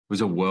was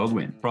a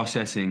whirlwind.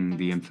 Processing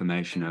the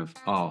information of,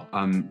 oh,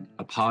 I'm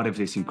a part of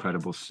this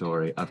incredible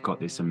story. I've got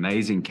this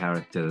amazing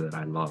character that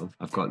I love.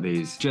 I've got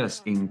these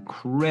just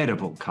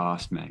incredible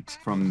castmates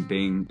from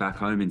being back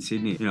home in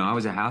Sydney. You know, I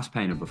was a house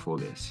painter before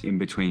this. In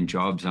between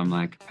jobs, I'm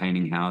like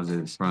painting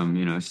houses from,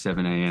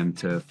 7 a.m.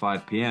 to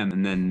 5 p.m.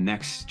 And then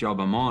next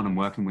job I'm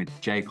working with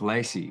Jake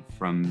Lacey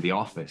from The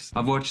Office.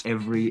 I've watched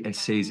every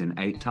season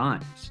 8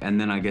 times.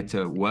 And then I get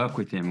to work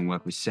with him and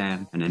work with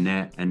Sam and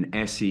Annette and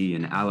Essie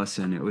and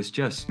Allison. It was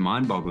just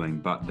mind-boggling,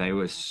 but they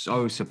were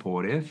so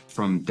supportive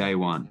from day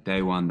one.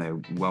 Day one, they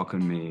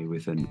welcomed me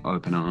with an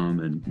open arm.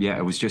 And yeah,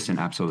 it was just an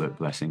absolute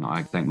blessing.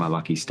 I thank my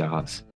lucky stars.